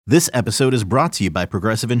This episode is brought to you by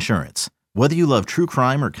Progressive Insurance. Whether you love true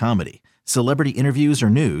crime or comedy, celebrity interviews or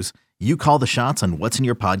news, you call the shots on what's in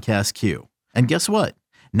your podcast queue. And guess what?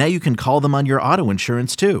 Now you can call them on your auto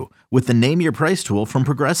insurance too with the Name Your Price tool from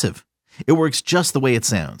Progressive. It works just the way it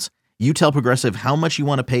sounds. You tell Progressive how much you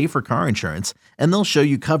want to pay for car insurance, and they'll show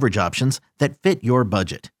you coverage options that fit your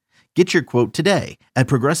budget. Get your quote today at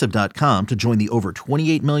Progressive.com to join the over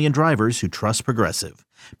 28 million drivers who trust Progressive.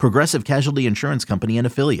 Progressive Casualty Insurance Company and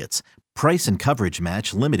Affiliates. Price and coverage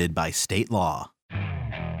match limited by state law.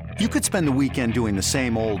 You could spend the weekend doing the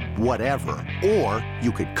same old whatever, or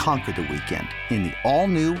you could conquer the weekend in the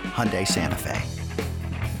all-new Hyundai Santa Fe.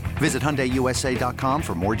 Visit HyundaiUSA.com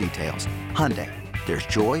for more details. Hyundai, there's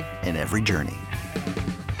joy in every journey.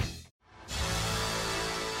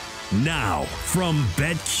 Now, from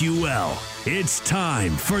BetQL, it's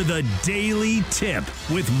time for the Daily Tip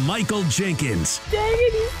with Michael Jenkins. Dang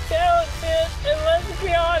it, he's talented. And let's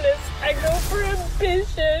be honest, I go for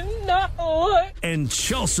ambition, not luck. And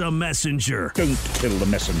Chelsea Messenger. Don't kill the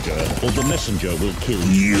messenger, or the messenger will kill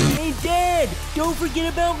you. Hey, Dad, don't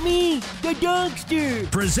forget about me, the dogster.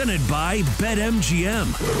 Presented by BetMGM.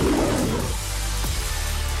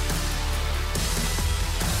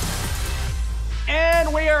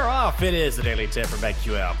 And we are off. It is the Daily Tip from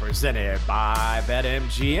BetQL, presented by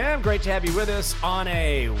BetMGM. Great to have you with us on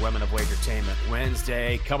a Women of Wagertainment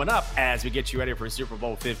Wednesday. Coming up as we get you ready for Super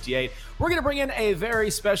Bowl 58, we're going to bring in a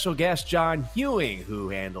very special guest, John Ewing, who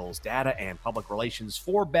handles data and public relations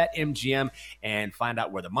for BetMGM, and find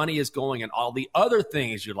out where the money is going and all the other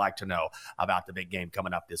things you'd like to know about the big game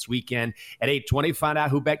coming up this weekend. At 8:20, find out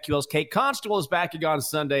who BetQL's Kate Constable is backing on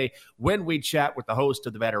Sunday when we chat with the host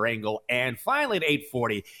of The Better Angle. And finally, at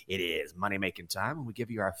 8:40, it is money-making time, and we give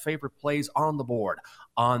you our favorite plays on the board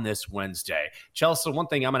on this Wednesday. Chelsea, one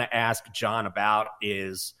thing I'm going to ask John about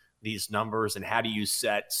is these numbers, and how do you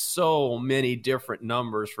set so many different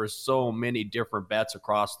numbers for so many different bets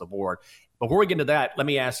across the board? Before we get into that, let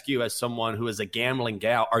me ask you, as someone who is a gambling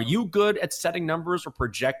gal, are you good at setting numbers or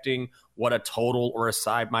projecting what a total or a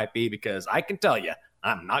side might be? Because I can tell you,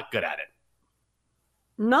 I'm not good at it.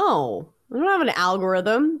 No, I don't have an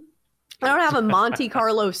algorithm. I don't have a Monte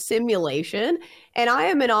Carlo simulation. And I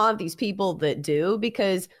am in awe of these people that do,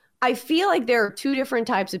 because I feel like there are two different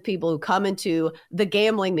types of people who come into the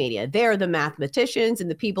gambling media. They're the mathematicians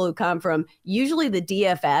and the people who come from usually the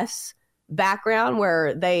DFS background,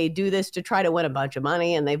 where they do this to try to win a bunch of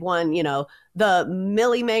money, and they've won, you know, the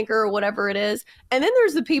Millie Maker or whatever it is. And then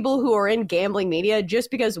there's the people who are in gambling media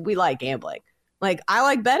just because we like gambling. Like, I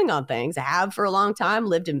like betting on things. I have for a long time,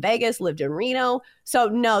 lived in Vegas, lived in Reno. So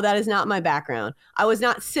no, that is not my background. I was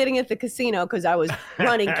not sitting at the casino because I was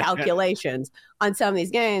running calculations on some of these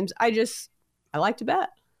games. I like to bet.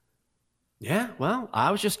 Yeah, well, I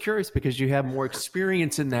was just curious because you have more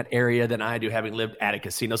experience in that area than I do, having lived at a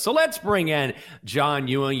casino. So let's bring in John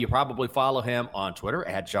Ewing. You probably follow him on Twitter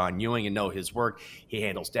at John Ewing and know his work. He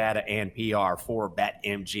handles data and PR for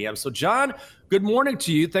BetMGM. So, John, good morning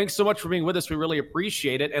to you. Thanks so much for being with us. We really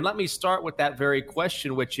appreciate it. And let me start with that very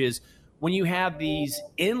question, which is, when you have these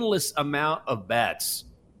endless amount of bets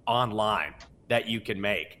online that you can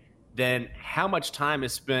make, then how much time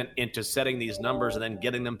is spent into setting these numbers and then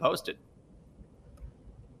getting them posted?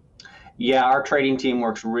 Yeah, our trading team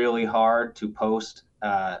works really hard to post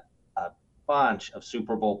a bunch of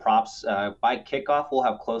Super Bowl props. By kickoff, we'll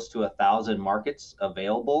have close to 1,000 markets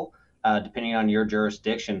available, depending on your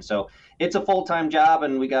jurisdiction. So it's a full-time job,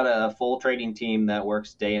 and we got a full trading team that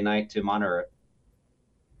works day and night to monitor it.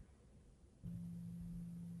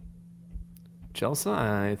 Chelsea,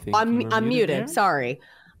 I think I'm muted. Sorry.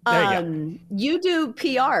 You do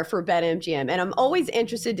PR for BetMGM, and I'm always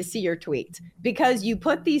interested to see your tweets, because you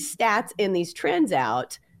put these stats and these trends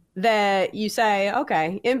out that you say,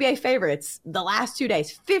 okay, NBA favorites, the last 2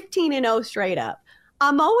 days, 15-0 straight up.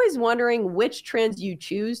 I'm always wondering which trends you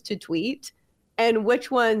choose to tweet and which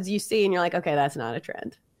ones you see and you're like, okay, that's not a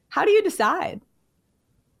trend. How do you decide?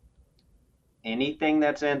 Anything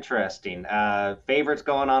that's interesting. Favorites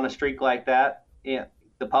going on a streak like that, yeah,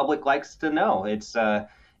 the public likes to know.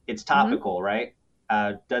 It's topical, right?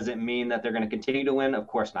 Does it mean that they're going to continue to win? Of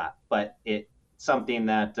course not. But it's something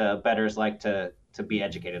that bettors like to be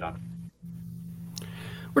educated on.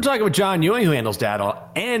 We're talking with John Ewing, who handles data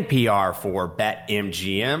and PR for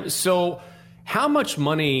BetMGM. So how much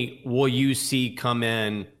money will you see come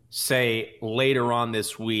in, say, later on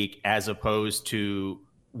this week, as opposed to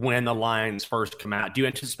when the lines first come out? Do you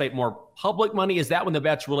anticipate more public money? Is that when the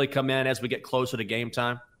bets really come in as we get closer to game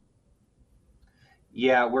time?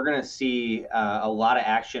 Yeah, we're going to see a lot of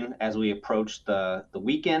action as we approach the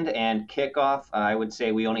weekend and kickoff. I would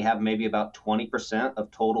say we only have maybe about 20% of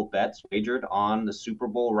total bets wagered on the Super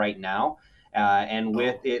Bowl right now. And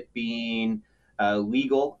with it being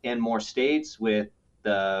legal in more states, with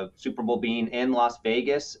the Super Bowl being in Las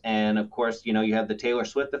Vegas, and of course, you have the Taylor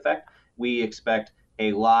Swift effect, we expect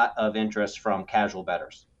a lot of interest from casual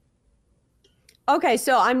bettors. Okay,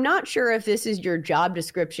 so I'm not sure if this is your job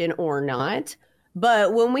description or not.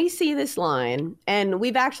 But when we see this line, and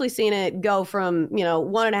we've actually seen it go from,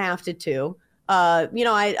 1.5 to 2,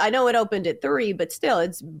 I know it opened at 3, but still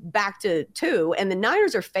it's back to 2, and the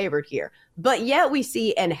Niners are favored here. But yet we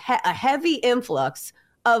see a heavy influx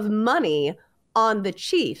of money on the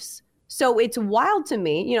Chiefs. So it's wild to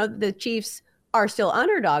me, the Chiefs are still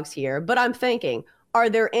underdogs here, but I'm thinking, are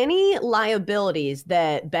there any liabilities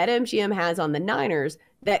that BetMGM has on the Niners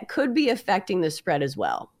that could be affecting the spread as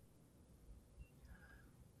well?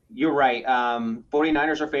 You're right.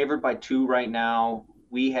 49ers are favored by 2 right now.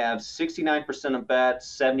 We have 69% of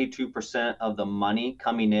bets, 72% of the money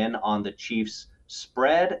coming in on the Chiefs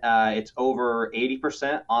spread. It's over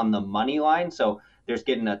 80% on the money line. So there's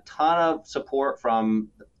getting a ton of support from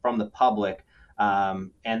the public.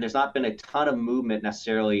 And there's not been a ton of movement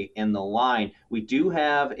necessarily in the line. We do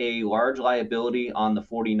have a large liability on the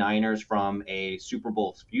 49ers from a Super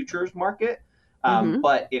Bowl futures market.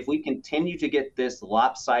 But if we continue to get this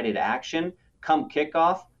lopsided action come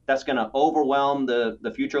kickoff, that's going to overwhelm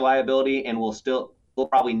the future liability, and we'll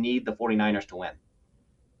probably need the 49ers to win.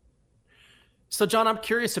 So, John, I'm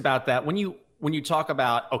curious about that. When you talk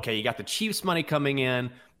about, okay, you got the Chiefs money coming in,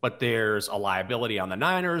 but there's a liability on the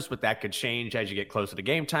Niners, but that could change as you get closer to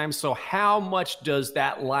game time. So how much does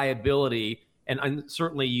that liability, and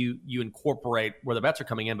certainly you incorporate where the bets are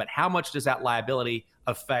coming in, but how much does that liability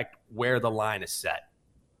affect where the line is set?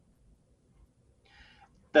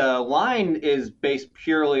 The line is based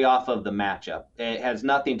purely off of the matchup. It has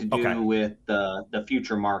nothing to do with the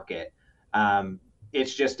future market.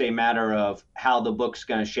 It's just a matter of how the book's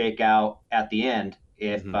going to shake out at the end.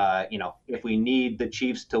 If if we need the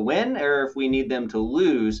Chiefs to win or if we need them to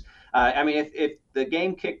lose. If the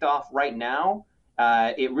game kicked off right now,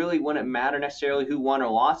 it really wouldn't matter necessarily who won or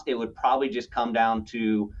lost. It would probably just come down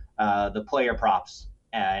to the player props.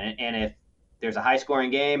 And if there's a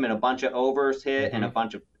high-scoring game and a bunch of overs hit and a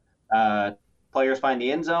bunch of players find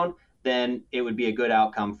the end zone, then it would be a good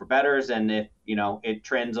outcome for bettors. And if it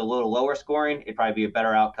trends a little lower scoring, it'd probably be a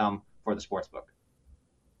better outcome for the sportsbook.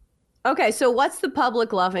 Okay, so what's the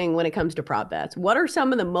public loving when it comes to prop bets? What are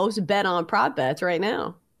some of the most bet on prop bets right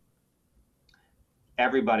now?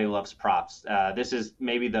 Everybody loves props. This is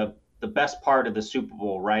maybe the best part of the Super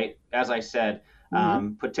Bowl, right? As I said,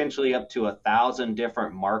 potentially up to 1,000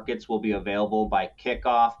 different markets will be available by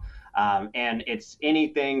kickoff. And it's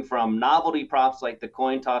anything from novelty props like the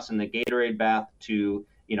coin toss and the Gatorade bath to,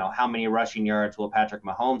 how many rushing yards will Patrick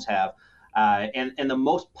Mahomes have? And the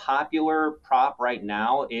most popular prop right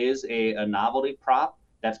now is a novelty prop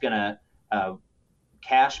that's going to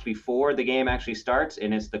cash before the game actually starts,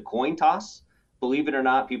 and it's the coin toss. Believe it or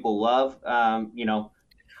not, people love,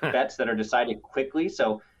 bets that are decided quickly.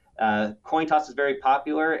 So coin toss is very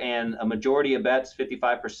popular, and a majority of bets,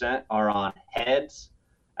 55%, are on heads.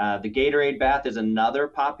 The Gatorade bath is another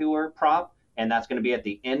popular prop, and that's going to be at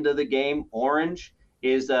the end of the game. Orange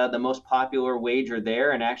is the most popular wager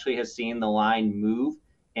there and actually has seen the line move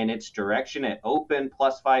in its direction. It opened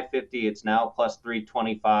plus 550. It's now plus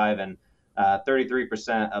 325, and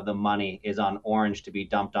 33% of the money is on orange to be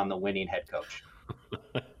dumped on the winning head coach.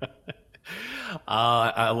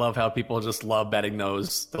 I love how people just love betting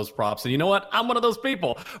those props. And you know what? I'm one of those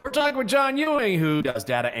people. We're talking with John Ewing, who does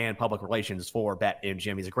data and public relations for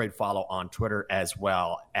BetMGM. He's a great follow on Twitter as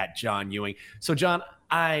well, at John Ewing. So, John,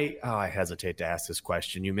 I hesitate to ask this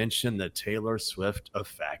question. You mentioned the Taylor Swift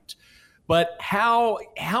effect. But how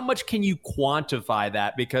much can you quantify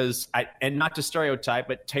that? Because, and not to stereotype,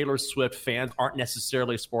 but Taylor Swift fans aren't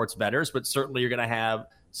necessarily sports bettors, but certainly you're going to have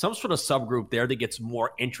some sort of subgroup there that gets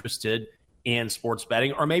more interested in sports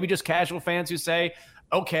betting, or maybe just casual fans who say,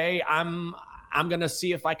 okay, I'm going to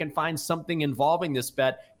see if I can find something involving this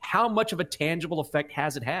bet. How much of a tangible effect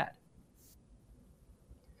has it had?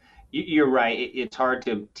 You're right. It's hard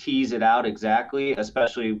to tease it out exactly,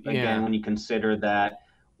 especially, again, when you consider that,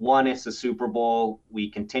 one, it's the Super Bowl. We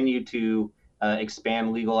continue to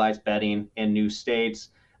expand legalized betting in new states.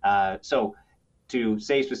 So to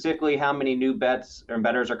say specifically how many new bets or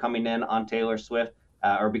bettors are coming in on Taylor Swift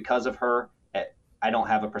or because of her, I don't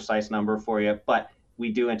have a precise number for you, but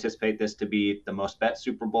we do anticipate this to be the most bet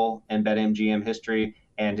Super Bowl in BetMGM history,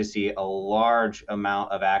 and to see a large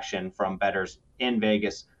amount of action from bettors in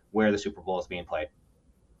Vegas where the Super Bowl is being played.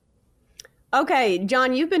 Okay,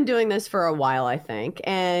 John, you've been doing this for a while, I think.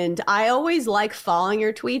 And I always like following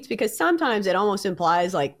your tweets because sometimes it almost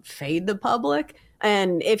implies like fade the public.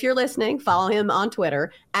 And if you're listening, follow him on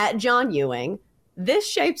Twitter at John Ewing. This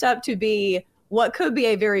shapes up to be what could be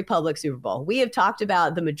a very public Super Bowl. We have talked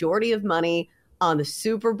about the majority of money on the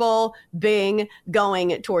Super Bowl being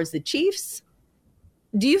going towards the Chiefs.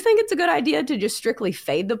 Do you think it's a good idea to just strictly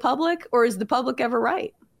fade the public, or is the public ever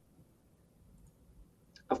right?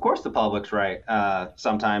 Of course, the public's right.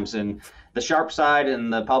 Sometimes in the sharp side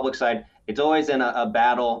and the public side, it's always in a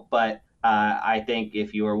battle. But I think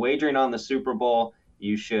if you are wagering on the Super Bowl,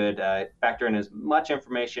 you should factor in as much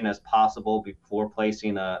information as possible before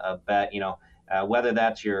placing a bet. Whether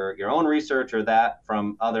that's your own research or that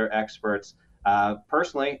from other experts.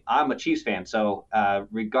 Personally, I'm a Chiefs fan, so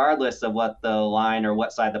regardless of what the line or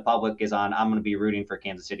what side the public is on, I'm going to be rooting for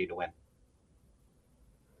Kansas City to win.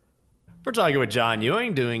 We're talking with John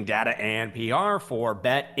Ewing, doing data and PR for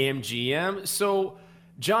BetMGM. So,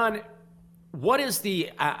 John, what is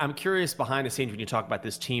I'm curious behind the scenes when you talk about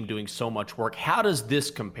this team doing so much work. How does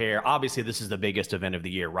this compare? Obviously, this is the biggest event of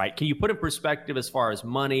the year, right? Can you put in perspective as far as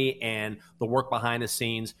money and the work behind the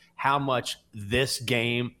scenes, how much this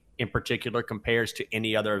game in particular compares to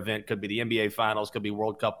any other event? Could be the NBA Finals, could be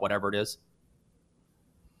World Cup, whatever it is.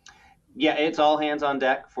 Yeah, it's all hands on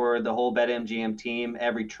deck for the whole BetMGM team.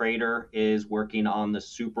 Every trader is working on the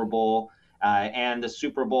Super Bowl, and the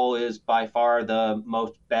Super Bowl is by far the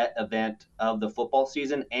most bet event of the football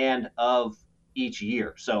season and of each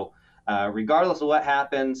year. So regardless of what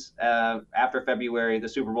happens after February, the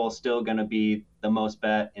Super Bowl is still going to be the most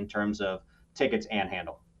bet in terms of tickets and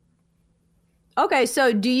handle. Okay,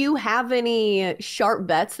 so do you have any sharp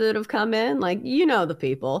bets that have come in? Like, the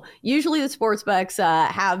people. Usually the sports books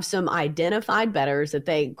have some identified bettors that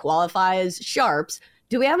they qualify as sharps.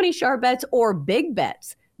 Do we have any sharp bets or big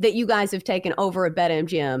bets that you guys have taken over at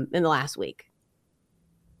BetMGM in the last week?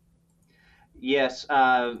 Yes.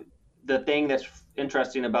 The thing that's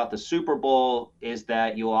interesting about the Super Bowl is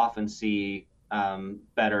that you'll often see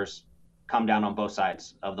bettors come down on both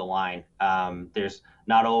sides of the line. There's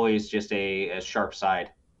not always just a sharp side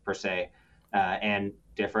per se, and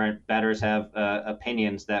different bettors have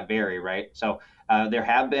opinions that vary, right? So there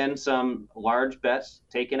have been some large bets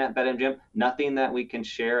taken at BetMGM, nothing that we can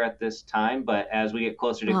share at this time, but as we get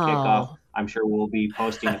closer to kickoff, I'm sure we'll be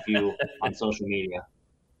posting a few on social media.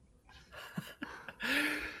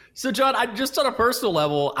 So John, just on a personal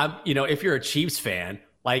level, if you're a Chiefs fan,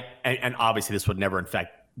 and obviously this would never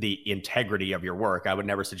affect the integrity of your work. I would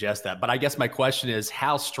never suggest that. But I guess my question is,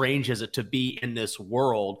 how strange is it to be in this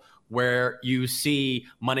world where you see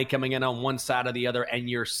money coming in on one side or the other and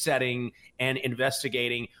you're setting and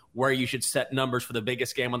investigating where you should set numbers for the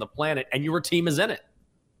biggest game on the planet and your team is in it?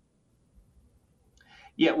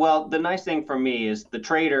 Yeah, well, the nice thing for me is the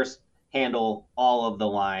traders handle all of the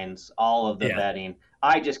lines, all of the betting.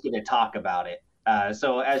 I just get to talk about it.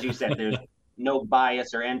 So as you said, there's no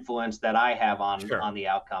bias or influence that I have on the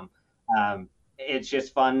outcome. It's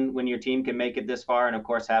just fun when your team can make it this far. And of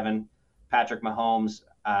course, having Patrick Mahomes,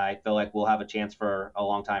 I feel like we'll have a chance for a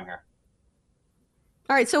long time here.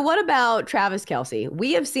 All right. So what about Travis Kelce?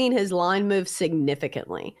 We have seen his line move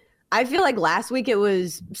significantly. I feel like last week it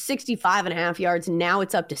was 65.5 yards. Now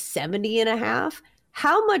it's up to 70.5.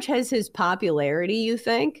 How much has his popularity, you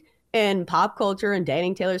think, in pop culture and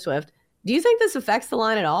dating Taylor Swift, do you think this affects the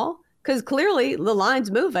line at all? Because clearly the line's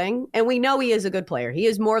moving, and we know he is a good player. He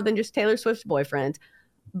is more than just Taylor Swift's boyfriend.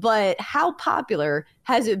 But how popular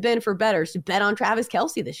has it been for bettors to bet on Travis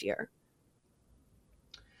Kelce this year?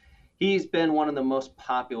 He's been one of the most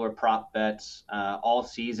popular prop bets all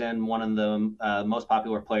season, one of the most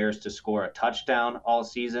popular players to score a touchdown all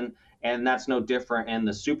season. And that's no different in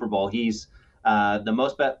the Super Bowl. He's the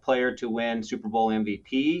most bet player to win Super Bowl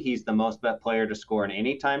MVP. He's the most bet player to score an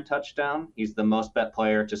anytime touchdown. He's the most bet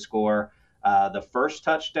player to score the first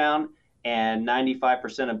touchdown. And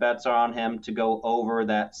 95% of bets are on him to go over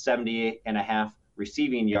that 78.5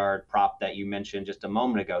 receiving yard prop that you mentioned just a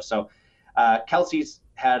moment ago. So Kelce's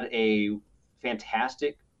had a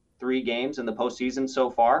fantastic 3 games in the postseason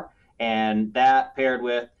so far. And that paired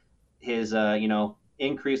with his,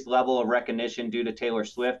 increased level of recognition due to Taylor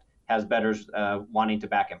Swift has bettors wanting to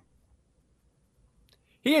back him.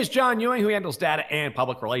 He is John Ewing, who handles data and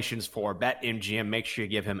public relations for BetMGM. Make sure you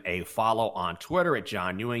give him a follow on Twitter at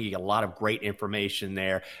John Ewing. You get a lot of great information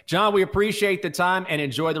there. John, we appreciate the time and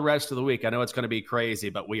enjoy the rest of the week. I know it's going to be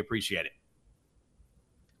crazy, but we appreciate it.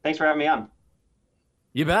 Thanks for having me on.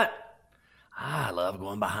 You bet. I love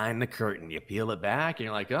going behind the curtain. You peel it back and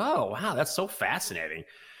you're like, oh, wow, that's so fascinating.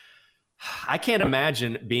 I can't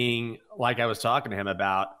imagine being, like I was talking to him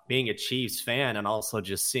about, being a Chiefs fan and also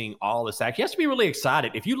just seeing all this action. You have to be really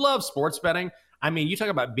excited. If you love sports betting, I mean, you talk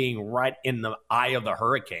about being right in the eye of the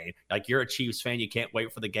hurricane. Like, you're a Chiefs fan, you can't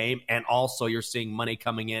wait for the game. And also you're seeing money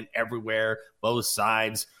coming in everywhere, both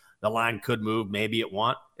sides. The line could move, maybe it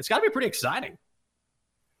won't. It's got to be pretty exciting.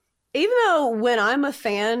 Even though when I'm a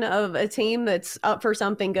fan of a team that's up for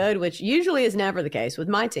something good, which usually is never the case with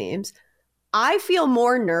my teams, I feel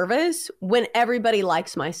more nervous when everybody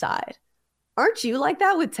likes my side. Aren't you like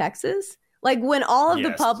that with Texas? Like, when all of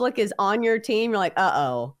the public is on your team, you're like,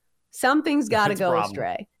 uh-oh, something's got to go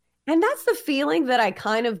astray. And that's the feeling that I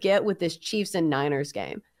kind of get with this Chiefs and Niners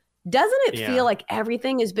game. Doesn't it feel like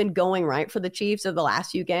everything has been going right for the Chiefs of the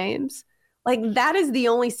last few games? Like, that is the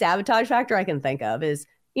only sabotage factor I can think of is,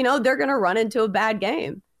 you know, they're going to run into a bad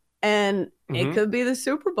game. And it could be the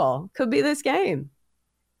Super Bowl. Could be this game.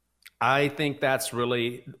 I think that's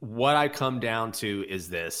really what I come down to is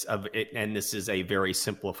this, and this is a very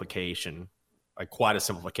simplification, quite a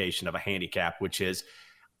simplification of a handicap, which is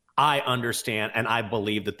I understand and I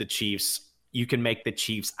believe that the Chiefs, you can make the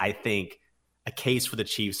Chiefs, I think, a case for the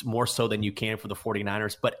Chiefs more so than you can for the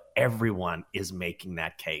 49ers, but everyone is making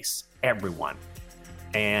that case. Everyone.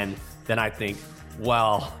 And then I think,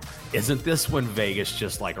 well, isn't this when Vegas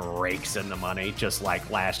just like rakes in the money, just like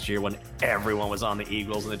last year when everyone was on the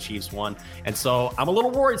Eagles and the Chiefs won? And so I'm a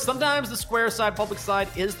little worried. Sometimes the square side, public side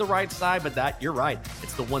is the right side, but that, you're right.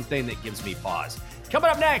 It's the one thing that gives me pause.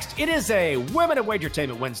 Coming up next, it is a Women of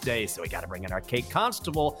Wagertainment Wednesday, so we got to bring in our Kate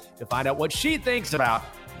Constable to find out what she thinks about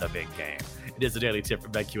the big game. It is the Daily Tip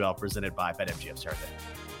from BetQL presented by BetMGM. Start there.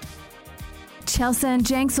 Chelsea and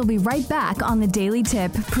Jenks will be right back on the Daily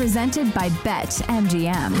Tip presented by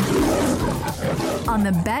BetMGM on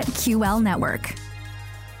the BetQL network.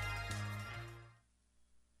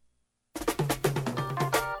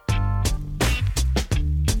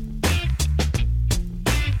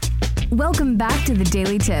 Welcome back to the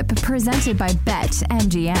Daily Tip presented by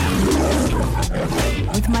BetMGM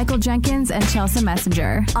with Michael Jenkins and Chelsea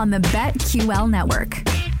Messenger on the BetQL network.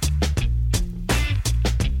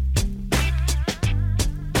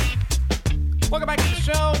 Welcome back to the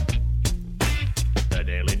show. The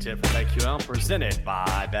Daily Tip from BetQL presented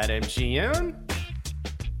by BetMGM.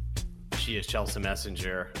 She is Chelsea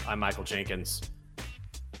Messenger. I'm Michael Jenkins.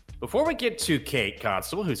 Before we get to Kate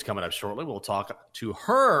Constable, who's coming up shortly, we'll talk to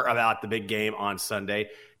her about the big game on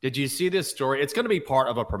Sunday. Did you see this story? It's going to be part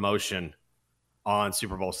of a promotion on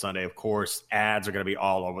Super Bowl Sunday. Of course, ads are going to be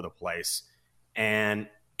all over the place. And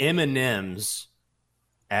M&M's,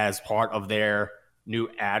 as part of their new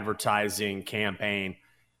advertising campaign,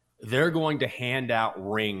 they're going to hand out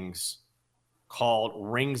rings called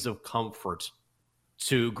Rings of Comfort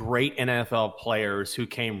to great NFL players who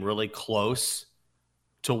came really close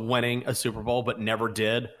to winning a Super Bowl but never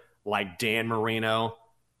did, like Dan Marino,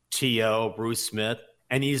 T.O., Bruce Smith.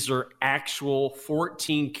 And these are actual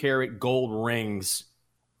 14-karat gold rings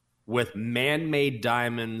with man-made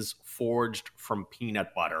diamonds forged from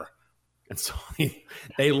peanut butter. And so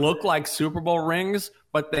they look like Super Bowl rings,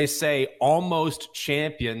 but they say almost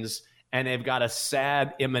champions, and they've got a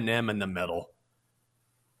sad M&M in the middle.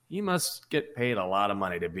 You must get paid a lot of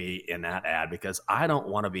money to be in that ad, because I don't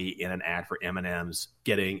want to be in an ad for M&M's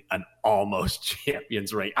getting an almost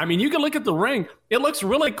champions ring. I mean, you can look at the ring. It looks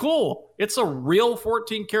really cool. It's a real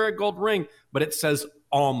 14-karat gold ring, but it says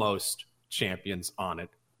almost champions on it.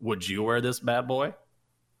 Would you wear this bad boy?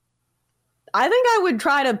 I think I would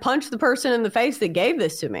try to punch the person in the face that gave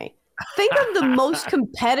this to me. Think of the most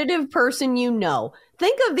competitive person you know.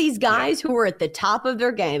 Think of these guys who were at the top of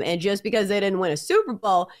their game, and just because they didn't win a Super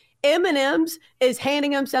Bowl, M&M's is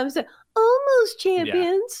handing them something, almost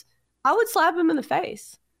champions. I would slap him in the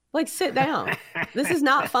face. Like, sit down. This is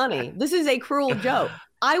not funny. This is a cruel joke.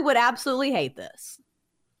 I would absolutely hate this.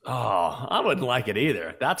 Oh, I wouldn't like it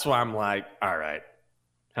either. That's why I'm like, all right,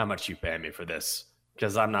 how much you pay me for this?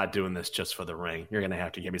 Because I'm not doing this just for the ring. You're going to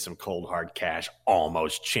have to give me some cold, hard cash.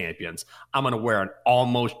 Almost champions. I'm going to wear an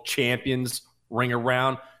almost champions ring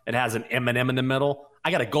around. It has an M&M in the middle. I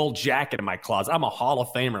got a gold jacket in my closet. I'm a Hall of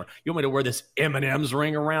Famer. You want me to wear this M&M's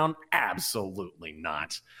ring around? Absolutely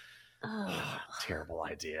not. Terrible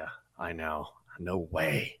idea. I know. No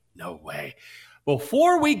way. No way.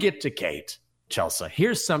 Before we get to Kate, Chelsea,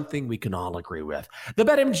 here's something we can all agree with. The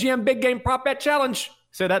BetMGM Big Game Prop Bet Challenge.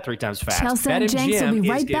 Say that 3 times fast. Chelsea and Jenks will be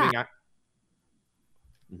right back.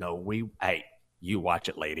 Hey, you watch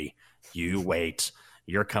it, lady. You wait.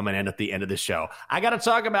 you're coming in at the end of the show. I got to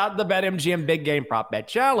talk about the BetMGM Big Game Prop Bet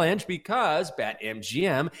Challenge because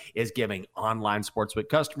BetMGM is giving online sportsbook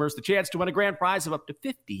customers the chance to win a grand prize of up to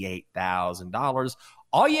 $58,000.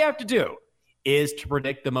 All you have to do is to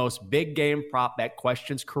predict the most big game prop bet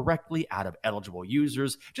questions correctly out of eligible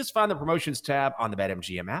users. Just find the promotions tab on the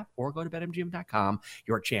BetMGM app or go to BetMGM.com.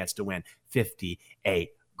 Your chance to win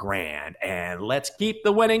 $58,000. And let's keep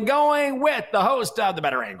the winning going with the host of The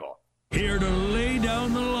Better Angle. Here to lay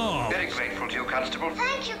down the law. Very grateful to you, Constable.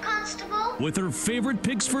 Thank you, Constable. With her favorite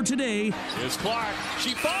picks for today. Here's Clark.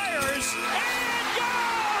 She fires. And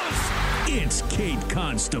goes! It's Kate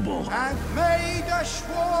Constable. And may the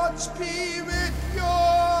Schwartz be with you.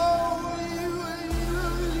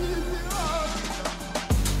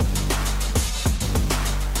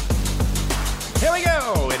 Here we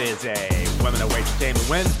go. It is a Women of Entertainment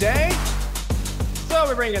Wednesday. So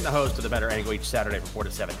we bring in the host of The Better Angle each Saturday from 4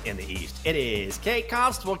 to 7 in the East. It is Kate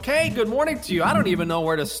Constable. Kate, good morning to you. I don't even know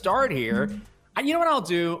where to start here. And you know what I'll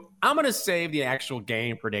do? I'm going to save the actual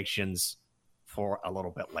game predictions for a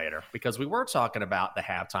little bit later because we were talking about the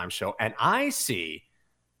halftime show. And I see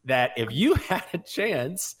that if you had a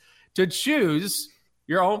chance to choose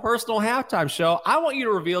your own personal halftime show, I want you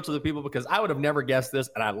to reveal to the people because I would have never guessed this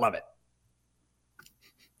and I love it.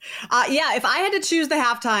 Yeah, if I had to choose the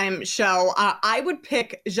halftime show, I would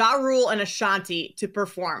pick Ja Rule and Ashanti to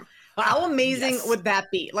perform. How amazing would that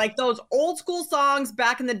be? Like those old school songs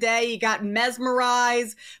back in the day, you got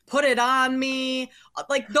Mesmerize, Put It On Me.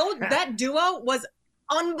 Like that duo was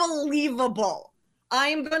unbelievable.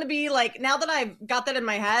 I'm going to be like, now that I've got that in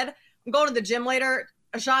my head, I'm going to the gym later.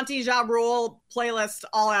 Ashanti, Ja Rule playlist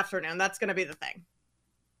all afternoon. That's going to be the thing.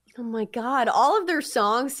 Oh my God. All of their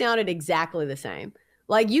songs sounded exactly the same.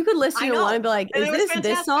 Like you could listen to one and be like, is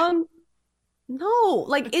this song? No,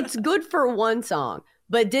 like it's good for one song,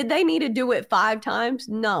 but did they need to do it 5 times?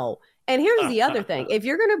 No. And here's the other thing. If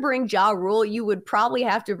you're going to bring Ja Rule, you would probably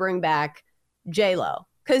have to bring back J-Lo.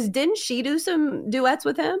 Because didn't she do some duets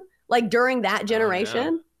with him? Like during that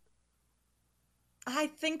generation? I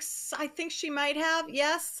think she might have.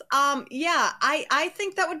 Yes. Yeah, I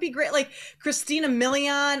think that would be great. Like Christina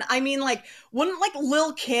Milian. I mean, like, wouldn't like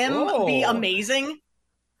Lil' Kim be amazing?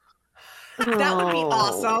 That would be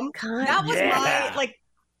awesome. God, that was my like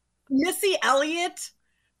Missy Elliott.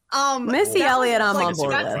 Missy Elliott, I'm on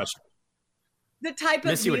board with. The type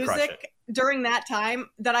of music during that time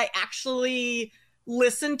that I actually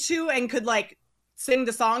listened to and could like sing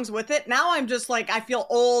the songs with it. Now I'm just like, I feel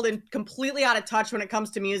old and completely out of touch when it comes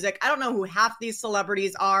to music. I don't know who half these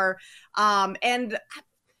celebrities are. And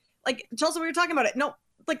like Chelsea, we were talking about it. No,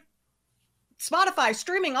 like Spotify,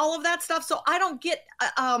 streaming, all of that stuff. So I don't get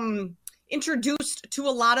introduced to a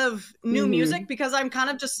lot of new music because I'm kind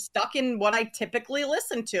of just stuck in what I typically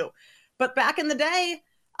listen to. But back in the day,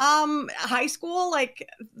 high school, like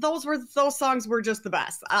those songs were just the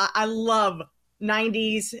best. I love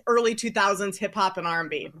 90s, early 2000s hip hop and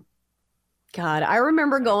R&B. God, I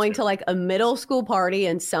remember going to like a middle school party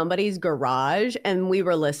in somebody's garage and we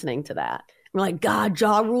were listening to that. We're like, God,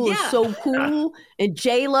 Ja Rule is so cool. And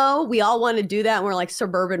J-Lo, we all want to do that. And we're like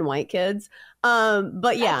suburban white kids.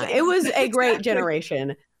 But yeah, it was a great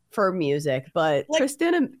generation for music. But like,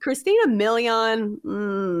 Christina Milian,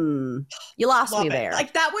 you lost me there.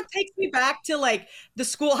 Like that would take me back to like the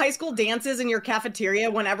high school dances in your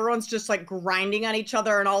cafeteria when everyone's just like grinding on each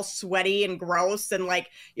other and all sweaty and gross. And like,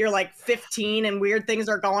 you're like 15 and weird things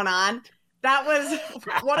are going on. That was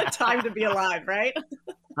what a time to be alive, right?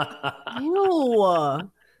 Ew.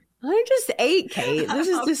 I just ate, Kate. This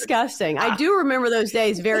is disgusting. I do remember those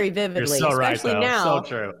days very vividly, especially now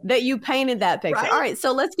that you painted that picture. Right? All right,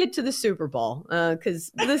 so let's get to the Super Bowl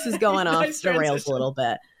because this is going off the rails a little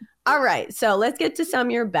bit. All right, so let's get to some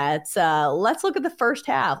of your bets. Let's look at the first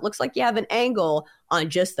half. Looks like you have an angle on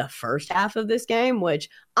just the first half of this game, which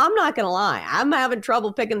I'm not going to lie. I'm having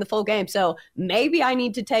trouble picking the full game, so maybe I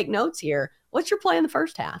need to take notes here. What's your play in the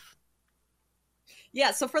first half?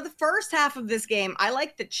 Yeah, so for the first half of this game, I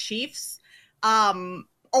like the Chiefs over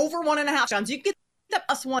 1.5 touchdowns. You get that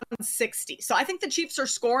plus 160. So I think the Chiefs are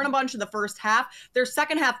scoring a bunch in the first half. Their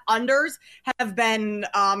second half unders have been,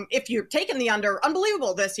 if you're taking the under,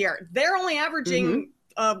 unbelievable this year. They're only averaging,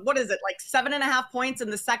 what is it, like 7.5 points in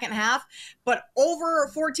the second half, but over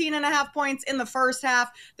 14.5 points in the first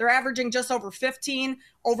half. They're averaging just over 15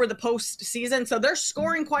 over the postseason. So they're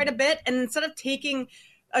scoring quite a bit. And instead of taking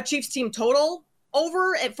a Chiefs team total,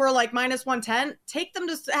 over it for like -110, take them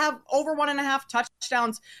to have over 1.5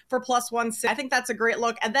 touchdowns for +160. I think that's a great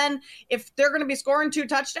look. And then if they're going to be scoring 2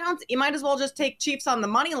 touchdowns, you might as well just take Chiefs on the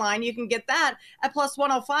money line. You can get that at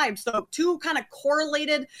 +105. So 2 kind of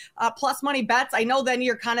correlated plus money bets. I know then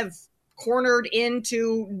you're kind of cornered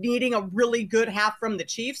into needing a really good half from the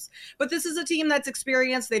Chiefs, but this is a team that's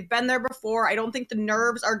experienced. They've been there before. I don't think the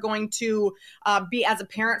nerves are going to be as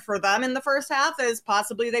apparent for them in the first half as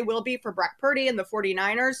possibly they will be for Brock Purdy and the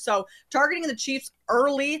 49ers. So targeting the Chiefs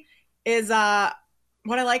early is what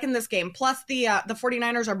I like in this game. Plus the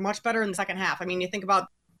 49ers are much better in the second half. I mean, you think about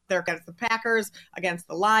they're against the Packers, against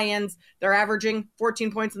the Lions. They're averaging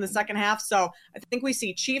 14 points in the second half. So I think we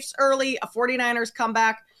see Chiefs early, a 49ers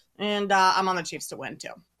comeback, and I'm on the Chiefs to win, too.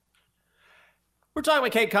 We're talking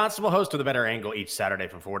with Kate Constable, host of The Better Angle, each Saturday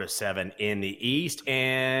from 4 to 7 in the East.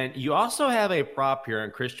 And you also have a prop here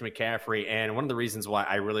on Christian McCaffrey. And one of the reasons why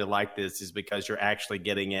I really like this is because you're actually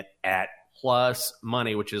getting it at plus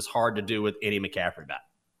money, which is hard to do with any McCaffrey bet.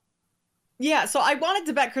 Yeah, so I wanted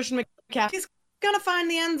to bet Christian McCaffrey. He's going to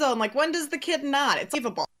find the end zone. Like, when does the kid not? It's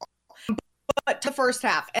achievable. But to first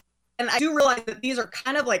half. And I do realize that these are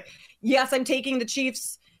kind of like, yes, I'm taking the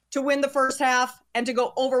Chiefs to win the first half and to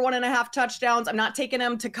go over 1.5 touchdowns. I'm not taking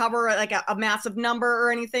them to cover like a massive number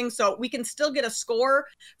or anything. So we can still get a score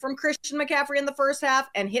from Christian McCaffrey in the first half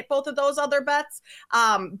and hit both of those other bets.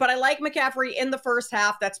 But I like McCaffrey in the first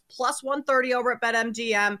half. That's plus 130 over at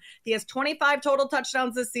BetMGM. He has 25 total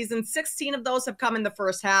touchdowns this season. 16 of those have come in the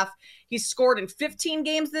first half. He's scored in 15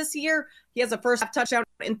 games this year. He has a first half touchdown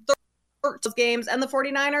in 13 games. And the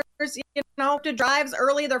 49ers, to drives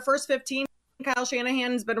early, their first 15. Kyle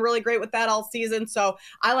Shanahan's been really great with that all season. So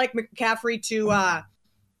I like McCaffrey to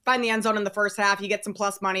find the end zone in the first half. You get some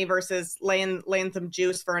plus money versus laying some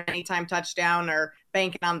juice for an anytime touchdown or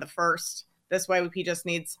banking on the first. This way he just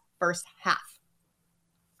needs first half.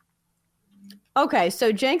 Okay,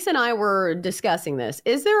 so Jenks and I were discussing this.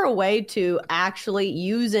 Is there a way to actually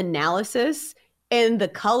use analysis in the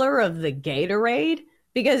color of the Gatorade?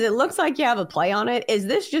 Because it looks like you have a play on it. Is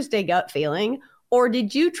this just a gut feeling? Or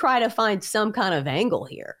did you try to find some kind of angle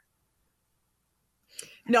here?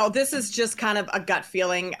 No, this is just kind of a gut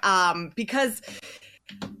feeling because,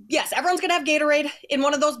 yes, everyone's going to have Gatorade in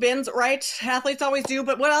one of those bins, right? Athletes always do.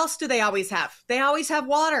 But what else do they always have? They always have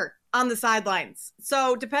water on the sidelines.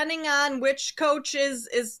 So depending on which coach is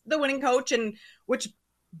the winning coach and which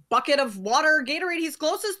bucket of water Gatorade he's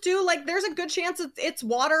closest to, like there's a good chance it's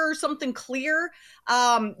water or something clear.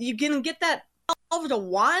 You can get that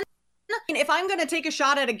 12-1. If I'm going to take a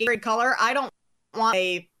shot at a Gatorade color, I don't want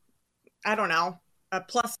a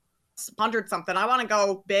plus 100 something. I want to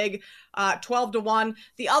go big, 12-1.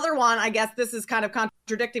 The other one, I guess this is kind of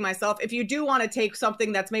contradicting myself. If you do want to take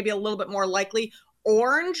something that's maybe a little bit more likely,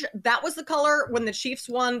 orange, that was the color when the Chiefs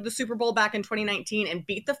won the Super Bowl back in 2019 and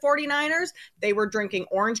beat the 49ers. They were drinking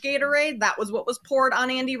orange Gatorade. That was what was poured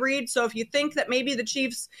on Andy Reid. So if you think that maybe the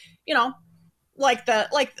Chiefs, like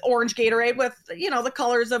orange Gatorade with, the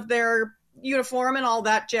colors of their uniform and all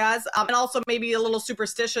that jazz. And also maybe a little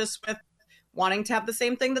superstitious with wanting to have the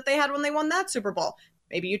same thing that they had when they won that Super Bowl.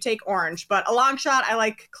 Maybe you take orange, but a long shot, I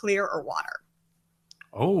like clear or water.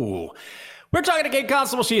 Oh, we're talking to Kate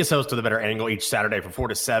Constable. She is host of The Better Angle each Saturday from 4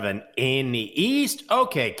 to 7 in the East.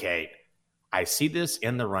 Okay, Kate. I see this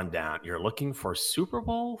in the rundown. You're looking for Super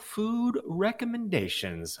Bowl food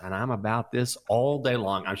recommendations, and I'm about this all day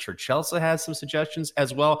long. I'm sure Chelsea has some suggestions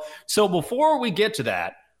as well. So before we get to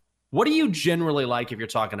that, what do you generally like if you're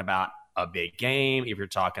talking about a big game, if you're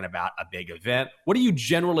talking about a big event? What do you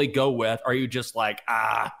generally go with? Are you just like,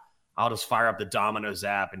 I'll just fire up the Domino's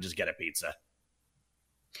app and just get a pizza?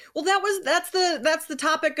 Well, that's the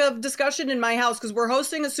topic of discussion in my house because we're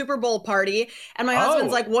hosting a Super Bowl party, and my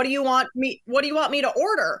husband's like, "What do you want me to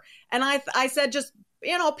order?" And I said, "Just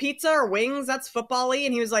pizza or wings. That's football-y."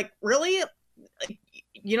 And he was like, "Really?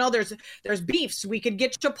 There's beefs. We could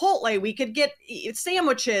get Chipotle. We could get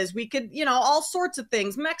sandwiches. We could all sorts of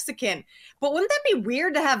things. Mexican. But wouldn't that be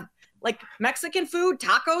weird to have like Mexican food,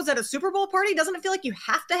 tacos at a Super Bowl party? Doesn't it feel like you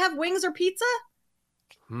have to have wings or pizza?"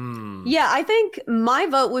 Yeah, I think my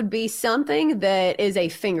vote would be something that is a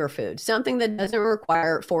finger food, something that doesn't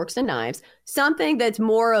require forks and knives, something that's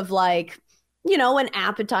more of like, an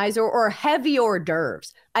appetizer or heavy hors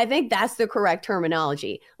d'oeuvres. I think that's the correct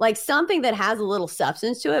terminology. Like something that has a little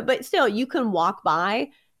substance to it, but still you can walk by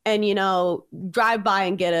and, drive by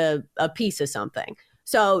and get a piece of something.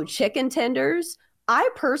 So chicken tenders, I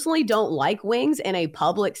personally don't like wings in a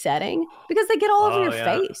public setting because they get all over your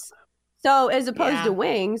face. So as opposed to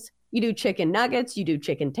wings, You do chicken nuggets, you do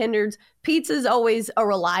chicken tenders. Pizza is always a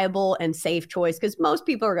reliable and safe choice because most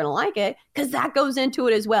people are going to like it because that goes into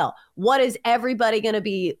it as well. What is everybody going to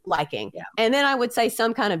be liking? Yeah. And then I would say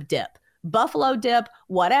some kind of dip, buffalo dip,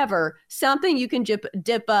 whatever, something you can dip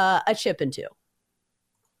a chip into.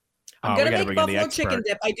 I'm going to make buffalo chicken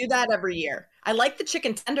dip. I do that every year. I like the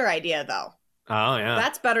chicken tender idea, though. Oh, yeah.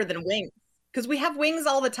 That's better than wings. Because we have wings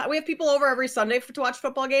all the time. We have people over every Sunday to watch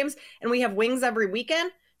football games, and we have wings every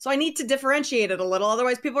weekend. So I need to differentiate it a little.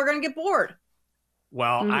 Otherwise, people are going to get bored.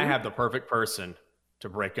 Well, I have the perfect person to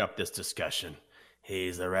break up this discussion.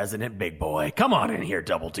 He's the resident big boy. Come on in here,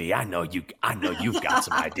 Double D. I know you've got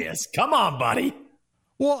some ideas. Come on, buddy.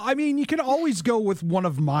 Well, I mean, you can always go with one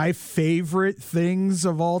of my favorite things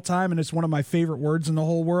of all time, and it's one of my favorite words in the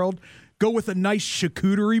whole world. Go with a nice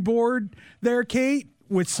charcuterie board there, Kate,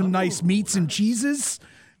 with some nice meats and cheeses,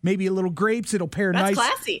 maybe a little grapes. It'll pair nice. That's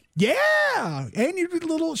classy. Yeah, and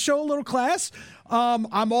you show a little class.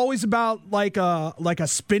 I'm always about like a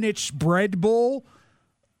spinach bread bowl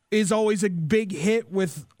is always a big hit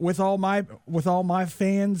with all my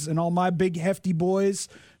fans and all my big hefty boys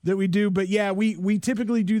that we do. But yeah, we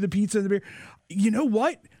typically do the pizza and the beer. You know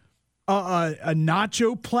what? A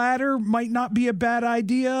nacho platter might not be a bad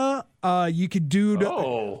idea. You could do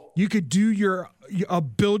your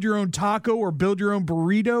build your own taco or build your own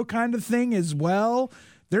burrito kind of thing as well.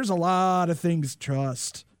 There's a lot of things.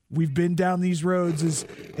 Trust. We've been down these roads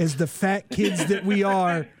as the fat kids that we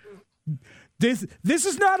are. This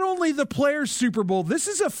is not only the Players Super Bowl. This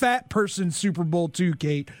is a fat person Super Bowl too,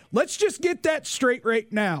 Kate. Let's just get that straight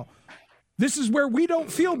right now. This is where we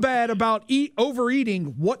don't feel bad about overeating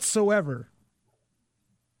whatsoever.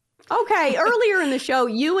 Okay, earlier in the show,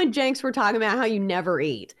 you and Jenks were talking about how you never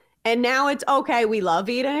eat. And now it's okay, we love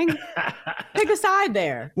eating. Pick a side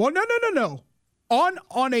there. Well, no.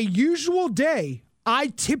 On a usual day, I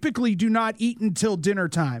typically do not eat until dinner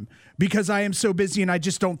time because I am so busy and I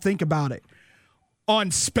just don't think about it.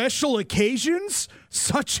 On special occasions,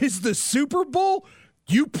 such as the Super Bowl,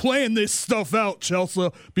 you plan this stuff out, Chelsea,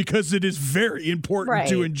 because it is very important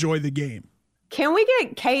to enjoy the game. Can we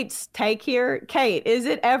get Kate's take here? Kate, is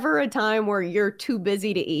it ever a time where you're too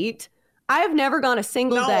busy to eat? I have never gone a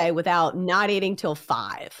single day without not eating till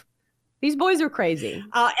 5. These boys are crazy.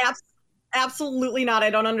 Absolutely not. I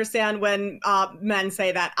don't understand when men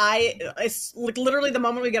say that. It's like literally the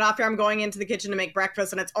moment we get off here, I'm going into the kitchen to make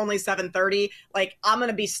breakfast and it's only 7:30. Like I'm going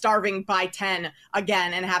to be starving by 10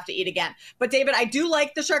 again and have to eat again. But David, I do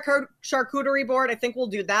like the charcuterie board. I think we'll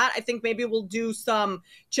do that. I think maybe we'll do some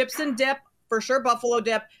chips and dip for sure. Buffalo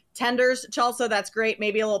dip, tenders, Chelsea. That's great.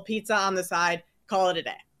 Maybe a little pizza on the side. Call it a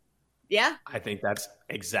day. Yeah, I think that's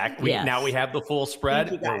exactly. Yes. Now we have the full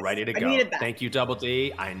spread. We're ready to go. Thank you, Double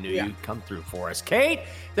D. I knew you'd come through for us. Kate,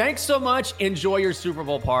 thanks so much. Enjoy your Super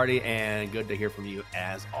Bowl party, and good to hear from you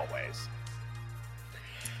as always.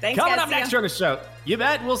 Thanks, Coming up next on the show, you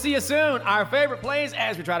bet. We'll see you soon. Our favorite plays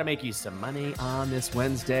as we try to make you some money on this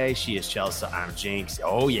Wednesday. She is Chelsea. I'm Jinx.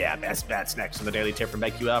 Oh, yeah. Best bets next on the Daily Tip from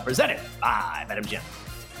BetQL, presented by BetMGM.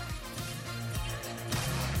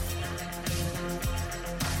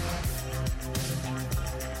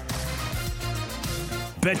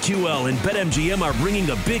 BetQL and BetMGM are bringing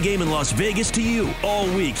the big game in Las Vegas to you. All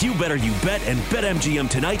week, you better you bet, and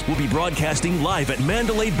BetMGM tonight will be broadcasting live at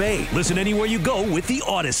Mandalay Bay. Listen anywhere you go with the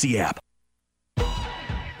Odyssey app.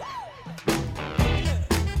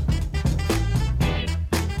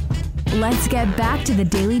 Let's get back to the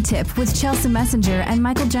Daily Tip with Chelsea Messenger and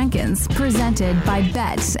Michael Jenkins, presented by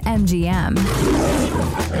BetMGM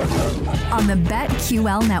on the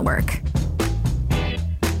BetQL network.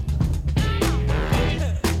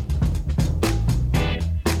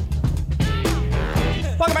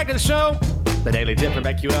 Welcome back to the show. The Daily Tip from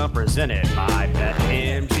BetQL, presented by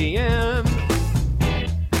BetMGM.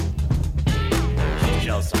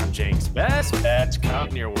 Chelsea, I'm Jinx. Best bets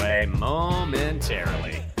coming your way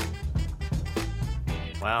momentarily.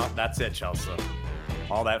 Well, that's it, Chelsea.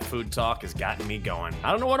 All that food talk has gotten me going.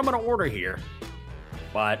 I don't know what I'm going to order here,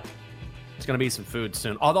 but it's going to be some food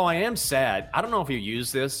soon. Although I am sad. I don't know if you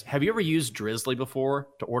use this. Have you ever used Drizzly before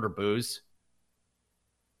to order booze?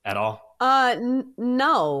 At all?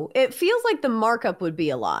 No. It feels like the markup would be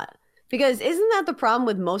a lot. Because isn't that the problem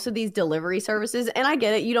with most of these delivery services? And I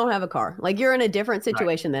get it, you don't have a car. Like you're in a different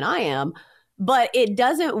situation than I am. But it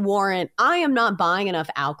doesn't warrant, I am not buying enough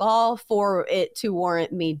alcohol for it to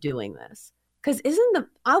warrant me doing this. Because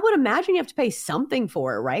I would imagine you have to pay something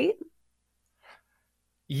for it, right?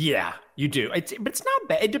 Yeah, you do. But it's not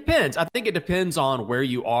bad. It depends. I think it depends on where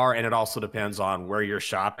you are, and it also depends on where you're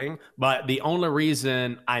shopping. But the only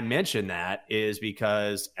reason I mention that is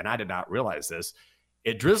because, and I did not realize this,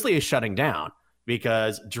 Drizzly is shutting down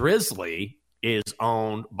because Drizzly is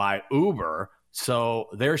owned by Uber. So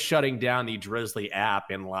they're shutting down the Drizzly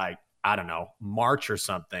app in March or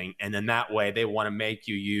something. And then that way they want to make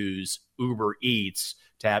you use Uber Eats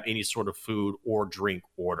to have any sort of food or drink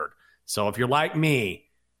ordered. So if you're like me,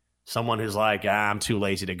 someone who's like, I'm too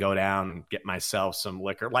lazy to go down and get myself some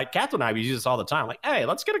liquor. Like Catherine and I, we use this all the time. Like, hey,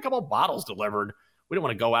 let's get a couple of bottles delivered. We don't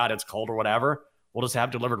want to go out. It's cold or whatever. We'll just have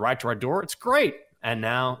it delivered right to our door. It's great. And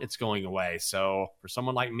now it's going away. So for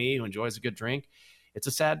someone like me who enjoys a good drink, it's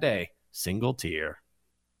a sad day. Single tear.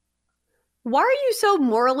 Why are you so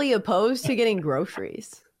morally opposed to getting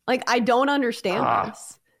groceries? Like, I don't understand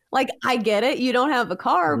this. Like, I get it. You don't have a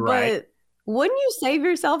car, right. But wouldn't you save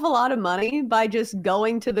yourself a lot of money by just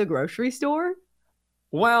going to the grocery store?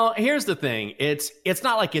 Well, here's the thing. It's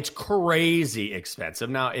not like it's crazy expensive.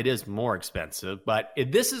 Now, it is more expensive, but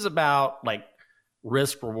this is about like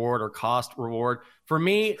risk reward or cost reward. For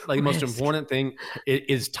me, like the most important thing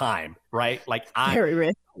is time, right? Like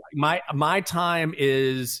my time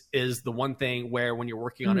is the one thing where when you're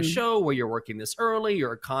working on a show where you're working this early,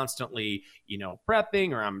 you're constantly,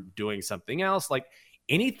 prepping, or I'm doing something else. Like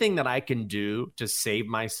anything that I can do to save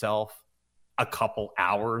myself a couple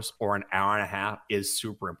hours or an hour and a half is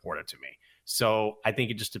super important to me. So I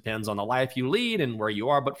think it just depends on the life you lead and where you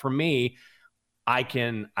are. But for me, I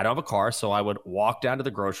don't have a car, so I would walk down to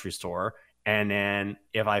the grocery store. And then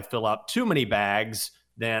if I fill up too many bags,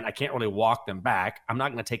 then I can't really walk them back. I'm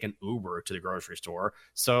not going to take an Uber to the grocery store.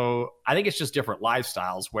 So I think it's just different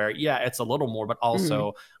lifestyles where, yeah, it's a little more, but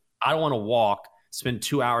also I don't want to walk, spend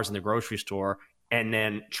 2 hours in the grocery store, and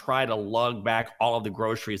then try to lug back all of the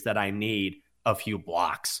groceries that I need a few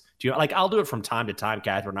blocks. I'll do it from time to time,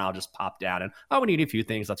 Catherine, and I'll just pop down and, we need a few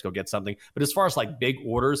things. Let's go get something. But as far as like big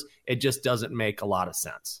orders, it just doesn't make a lot of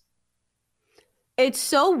sense. It's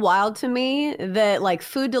so wild to me that like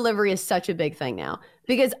food delivery is such a big thing now,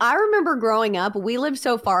 because I remember growing up, we lived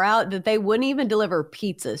so far out that they wouldn't even deliver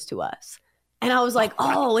pizzas to us. And I was like,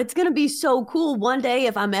 it's going to be so cool. One day,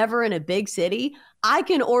 if I'm ever in a big city, I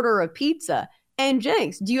can order a pizza. And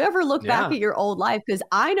Jenks, do you ever look back at your old life? Because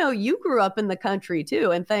I know you grew up in the country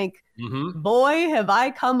too, and think, boy, have I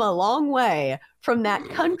come a long way from that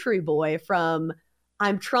country boy from,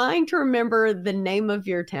 I'm trying to remember the name of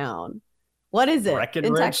your town. What is it?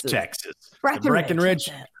 Breckenridge, Texas. Breckenridge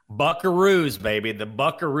Buckaroos, baby. The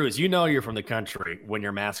Buckaroos. You know you're from the country when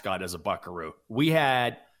your mascot is a buckaroo. We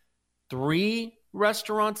had 3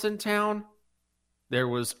 restaurants in town. There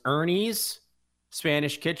was Ernie's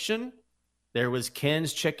Spanish Kitchen. There was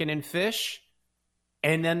Ken's Chicken and Fish.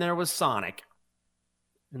 And then there was Sonic.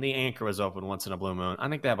 And the Anchor was open once in a blue moon. I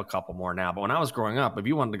think they have a couple more now. But when I was growing up, if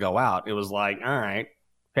you wanted to go out, it was like, all right,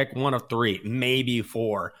 pick one of 3, maybe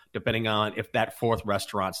 4, depending on if that 4th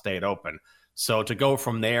restaurant stayed open. So to go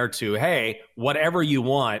from there to, hey, whatever you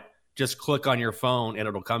want, just click on your phone and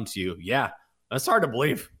it'll come to you. Yeah, that's hard to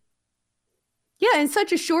believe. Yeah, in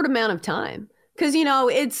such a short amount of time. Because,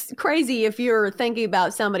 it's crazy if you're thinking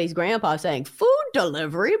about somebody's grandpa saying, food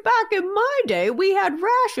delivery, back in my day, we had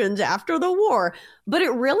rations after the war. But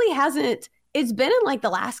it really hasn't. It's been in like the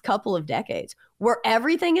last couple of decades where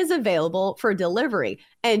everything is available for delivery.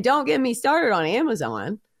 And don't get me started on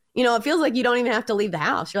Amazon. It feels like you don't even have to leave the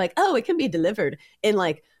house. You're like, it can be delivered in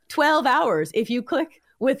like 12 hours if you click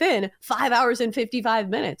within 5 hours and 55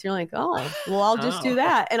 minutes. You're like, I'll just do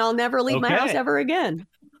that. And I'll never leave my house ever again.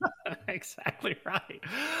 Exactly right.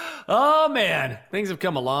 Oh, man. Things have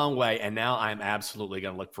come a long way. And now I'm absolutely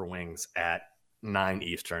going to look for wings at 9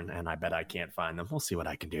 Eastern, and I bet I can't find them. We'll see what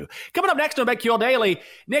I can do. Coming up next on BetQL Daily,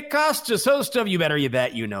 Nick Costas, host of You Better You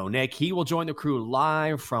Bet You Know Nick. He will join the crew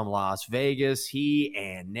live from Las Vegas. He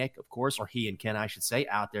and Nick, of course, or he and Ken, I should say,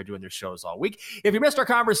 out there doing their shows all week. If you missed our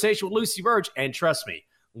conversation with Lucy Verge, and trust me,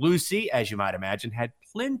 Lucy, as you might imagine, had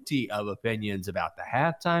plenty of opinions about the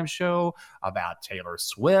halftime show, about Taylor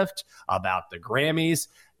Swift, about the Grammys.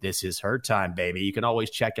 This is her time, baby. You can always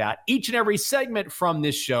check out each and every segment from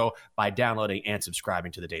this show by downloading and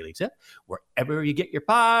subscribing to the Daily Tip, wherever you get your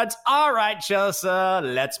pods. All right, Chelsea,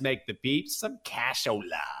 let's make the peeps some cashola.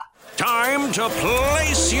 Time to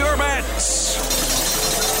place your bets.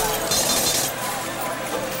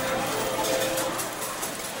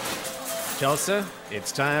 Chelsea,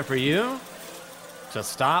 it's time for you to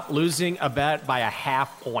stop losing a bet by a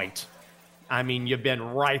half point. I mean, you've been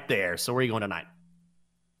right there. So where are you going tonight?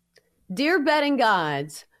 Dear betting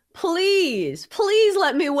gods, please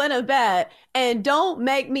let me win a bet and don't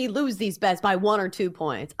make me lose these bets by 1 or 2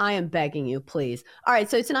 points. I am begging you, please. All right,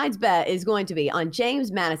 so tonight's bet is going to be on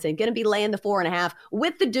James Madison, going to be laying the 4.5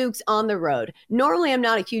 with the Dukes on the road. Normally, I'm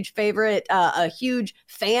not a huge favorite, a huge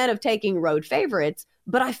fan of taking road favorites,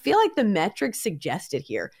 but I feel like the metrics suggested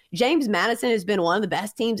here. James Madison has been one of the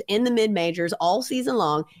best teams in the mid-majors all season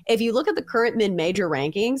long. If you look at the current mid-major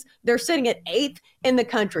rankings, they're sitting at 8th in the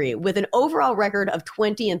country with an overall record of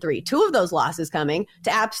 20-3. 2 of those losses coming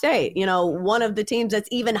to App State, one of the teams that's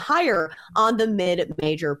even higher on the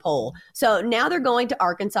mid-major poll. So now they're going to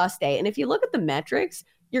Arkansas State. And if you look at the metrics,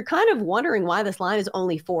 you're kind of wondering why this line is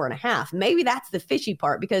only 4.5. Maybe that's the fishy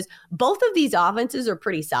part, because both of these offenses are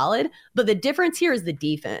pretty solid, but the difference here is the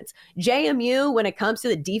defense. JMU, when it comes to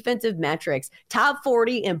the defensive metrics, top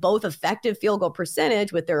 40 in both effective field goal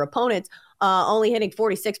percentage, with their opponents only hitting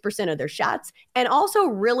 46% of their shots, and also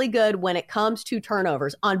really good when it comes to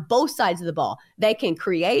turnovers on both sides of the ball. They can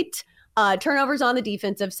create turnovers on the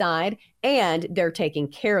defensive side, and they're taking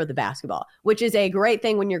care of the basketball, which is a great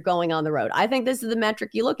thing when you're going on the road. I think this is the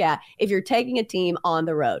metric you look at if you're taking a team on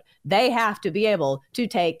the road. They have to be able to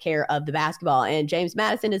take care of the basketball, and James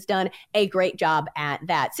Madison has done a great job at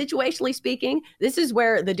that. Situationally speaking, this is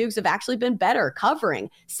where the Dukes have actually been better, covering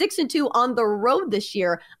 6-2 on the road this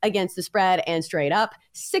year against the spread, and straight up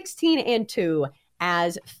 16-2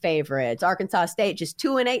 as favorites. Arkansas State just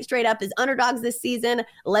 2-8 straight up as underdogs this season.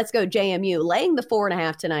 Let's go JMU, laying the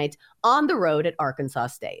 4.5 tonight on the road at Arkansas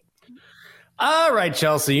State. All right,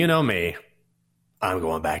 Chelsea, you know me. I'm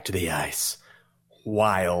going back to the ice.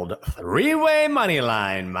 Wild 3-way money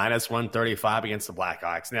line, minus 135 against the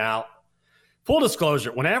Blackhawks. Now, full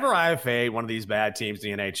disclosure, whenever I fade one of these bad teams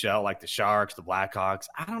in the NHL, like the Sharks, the Blackhawks,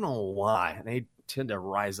 I don't know why. They tend to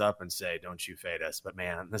rise up and say, don't you fade us. But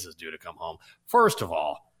man, this is due to come home. First of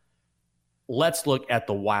all, let's look at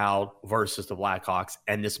the Wild versus the Blackhawks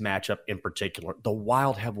and this matchup in particular. The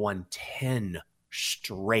Wild have won 10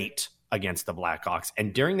 straight against the Blackhawks.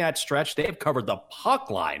 And during that stretch, they have covered the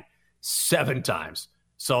puck line 7 times.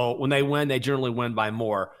 So when they win, they generally win by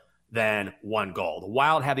more than 1 goal. The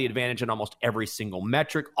Wild have the advantage in almost every single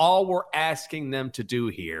metric. All we're asking them to do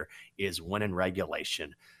here is win in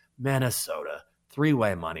regulation. Minnesota,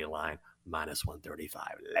 3-way money line, minus 135.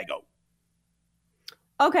 Lego.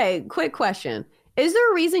 Okay, quick question. Is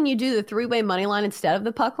there a reason you do the 3-way money line instead of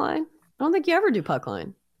the puck line? I don't think you ever do puck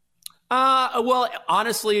line. Well,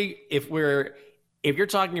 honestly, if you're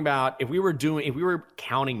talking about, if we were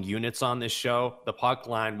counting units on this show, the puck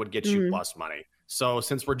line would get you plus money. So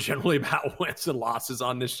since we're generally about wins and losses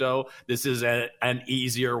on this show, this is an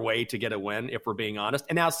easier way to get a win, if we're being honest.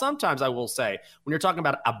 And now sometimes I will say, when you're talking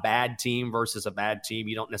about a bad team versus a bad team,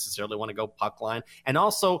 you don't necessarily want to go puck line. And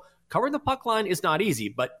also, covering the puck line is not easy.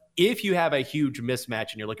 But if you have a huge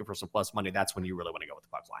mismatch and you're looking for some plus money, that's when you really want to go with the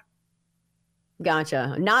puck line.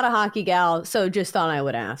 Gotcha. Not a hockey gal, so just thought I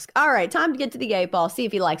would ask. All right, time to get to the 8-ball, see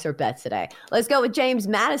if he likes our bets today. Let's go with James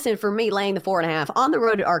Madison for me, laying the 4.5 on the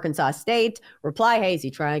road at Arkansas State. Reply hazy,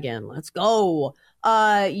 try again. Let's go.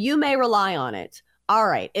 You may rely on it. All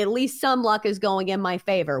right, at least some luck is going in my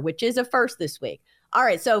favor, which is a first this week. All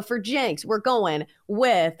right, so for Jenks, we're going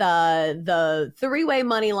with the 3-way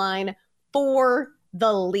money line for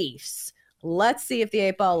the Leafs. Let's see if the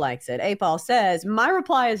 8-ball likes it. 8-ball says, my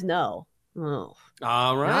reply is no. Oh,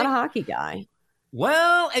 all right. Not a hockey guy.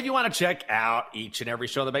 Well, if you want to check out each and every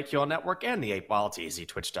show on the BetQL Network and the 8-ball, it's easy.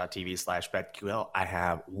 Twitch.tv/BetQL. I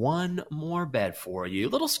have one more bet for you. A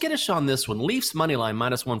little skittish on this one. Leafs moneyline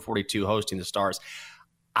minus 142 hosting the Stars.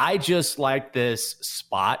 I just like this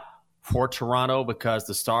spot for Toronto because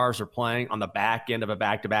the Stars are playing on the back end of a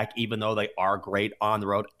back-to-back, even though they are great on the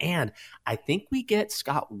road. And I think we get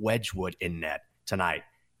Scott Wedgwood in net tonight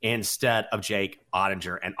instead of Jake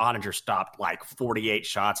Ottinger. And Ottinger stopped like 48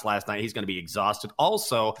 shots last night. He's going to be exhausted.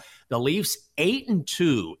 Also, the Leafs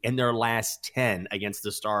 8-2 in their last 10 against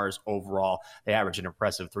the Stars overall. They average an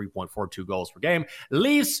impressive 3.42 goals per game.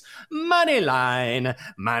 Leafs money line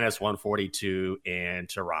minus 142 in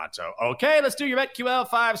Toronto. Okay, let's do your BetQL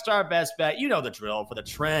 5-star best bet. You know the drill. For the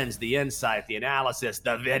trends, the insight, the analysis,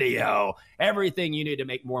 the video, everything you need to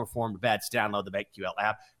make more informed bets. Download the BetQL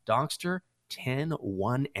app. Donkster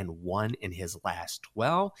 10-1-1 in his last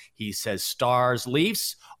 12. He says Stars,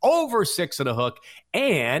 Leafs over 6 and a hook,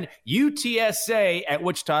 and UTSA at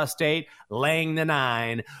Wichita State laying the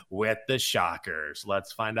 9 with the Shockers.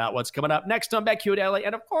 Let's find out what's coming up next on BetQL Daily.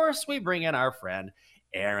 And of course, we bring in our friend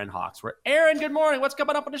Aaron Hawksworth. Aaron, good morning. What's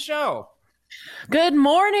coming up on the show? Good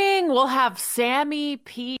morning. We'll have Sammy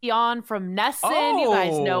P on from Nesson. Oh. You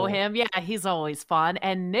guys know him. Yeah, he's always fun.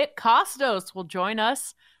 And Nick Kostos will join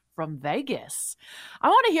us from Vegas. I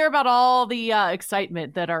want to hear about all the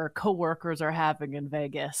excitement that our coworkers are having in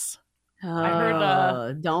Vegas. I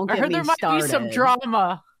heard there might be some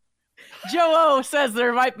drama. Joe O says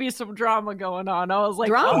there might be some drama going on. I was like,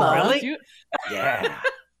 drama? Oh, really? Yeah.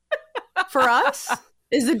 For us?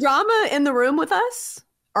 Is the drama in the room with us?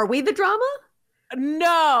 Are we the drama?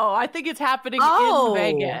 No, I think it's happening in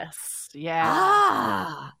Vegas. Yeah.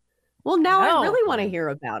 Ah. Well, now I really want to hear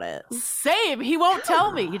about it. Same. He won't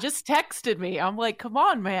tell me. He just texted me. I'm like, come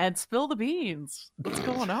on, man, spill the beans. What's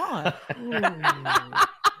going on?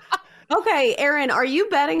 Okay, Aaron, are you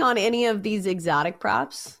betting on any of these exotic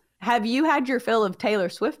props? Have you had your fill of Taylor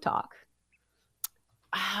Swift talk?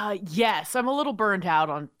 Yes, I'm a little burned out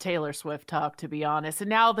on Taylor Swift talk, to be honest. And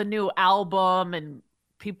now the new album and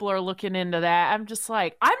people are looking into that. I'm just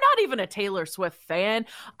like, I'm not even a Taylor Swift fan.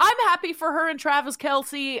 I'm happy for her and Travis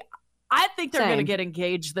Kelce. I think they're going to get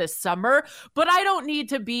engaged this summer, but I don't need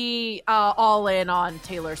to be all in on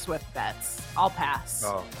Taylor Swift bets. I'll pass.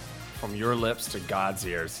 Oh, from your lips to God's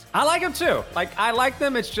ears. I like them too. Like, I like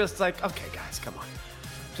them. It's just like, okay, guys, come on.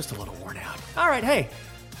 Just a little worn out. All right, hey.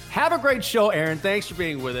 Have a great show, Aaron. Thanks for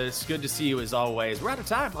being with us. Good to see you as always. We're out of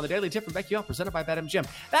time on the Daily Tip from BetQL, presented by BetMGM.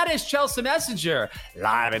 That is Chelsea Messenger,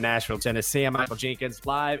 live in Nashville, Tennessee. I'm Michael Jenkins,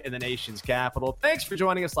 live in the nation's capital. Thanks for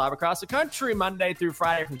joining us live across the country, Monday through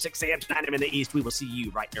Friday from 6 a.m. to 9 a.m. in the East. We will see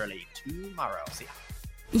you right early tomorrow. See ya.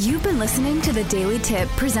 You've been listening to the Daily Tip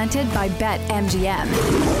presented by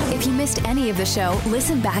BetMGM. If you missed any of the show,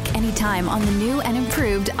 listen back anytime on the new and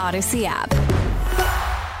improved Odyssey app.